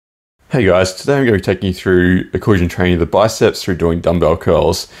Hey guys, today I'm going to be taking you through occlusion training of the biceps through doing dumbbell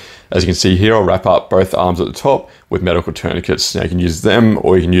curls. As you can see here, I'll wrap up both arms at the top with medical tourniquets. Now you can use them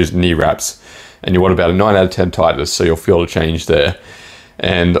or you can use knee wraps. And you want about a 9 out of 10 tightness, so you'll feel a change there.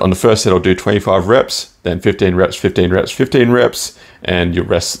 And on the first set, I'll do 25 reps, then 15 reps, 15 reps, 15 reps, and you'll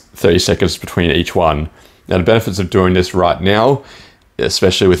rest 30 seconds between each one. Now the benefits of doing this right now,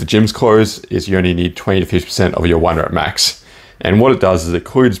 especially with the gyms closed, is you only need 20 to 50% of your 1 rep max. And what it does is it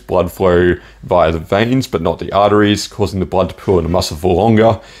occludes blood flow via the veins, but not the arteries, causing the blood to pool in the muscle for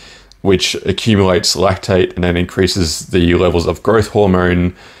longer, which accumulates lactate and then increases the levels of growth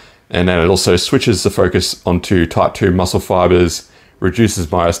hormone. And then it also switches the focus onto type 2 muscle fibers, reduces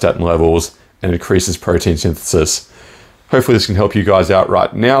myostatin levels, and increases protein synthesis. Hopefully this can help you guys out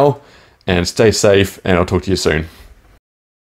right now, and stay safe, and I'll talk to you soon.